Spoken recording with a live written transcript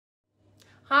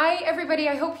Hi everybody,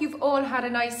 I hope you've all had a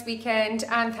nice weekend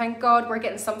and thank God we're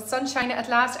getting some sunshine at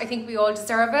last. I think we all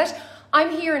deserve it.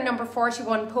 I'm here in number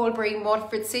 41 Poleberry in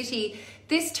Waterford City.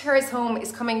 This terrace home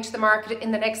is coming to the market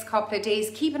in the next couple of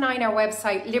days. Keep an eye on our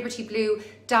website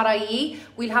libertyblue.ie.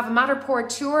 We'll have a Matterport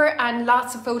tour and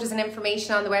lots of photos and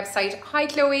information on the website. Hi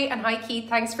Chloe and hi Keith,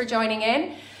 thanks for joining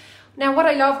in. Now what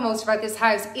I love most about this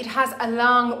house, it has a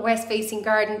long west facing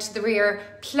garden to the rear,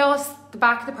 plus the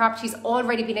back of the property's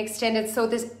already been extended, so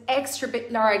there's extra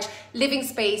bit large living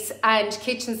space and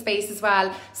kitchen space as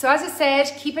well. So as I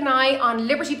said, keep an eye on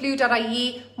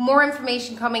libertyblue.ie, more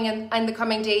information coming in the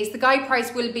coming days. The guide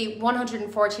price will be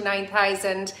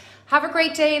 $149,000. Have a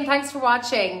great day and thanks for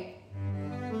watching.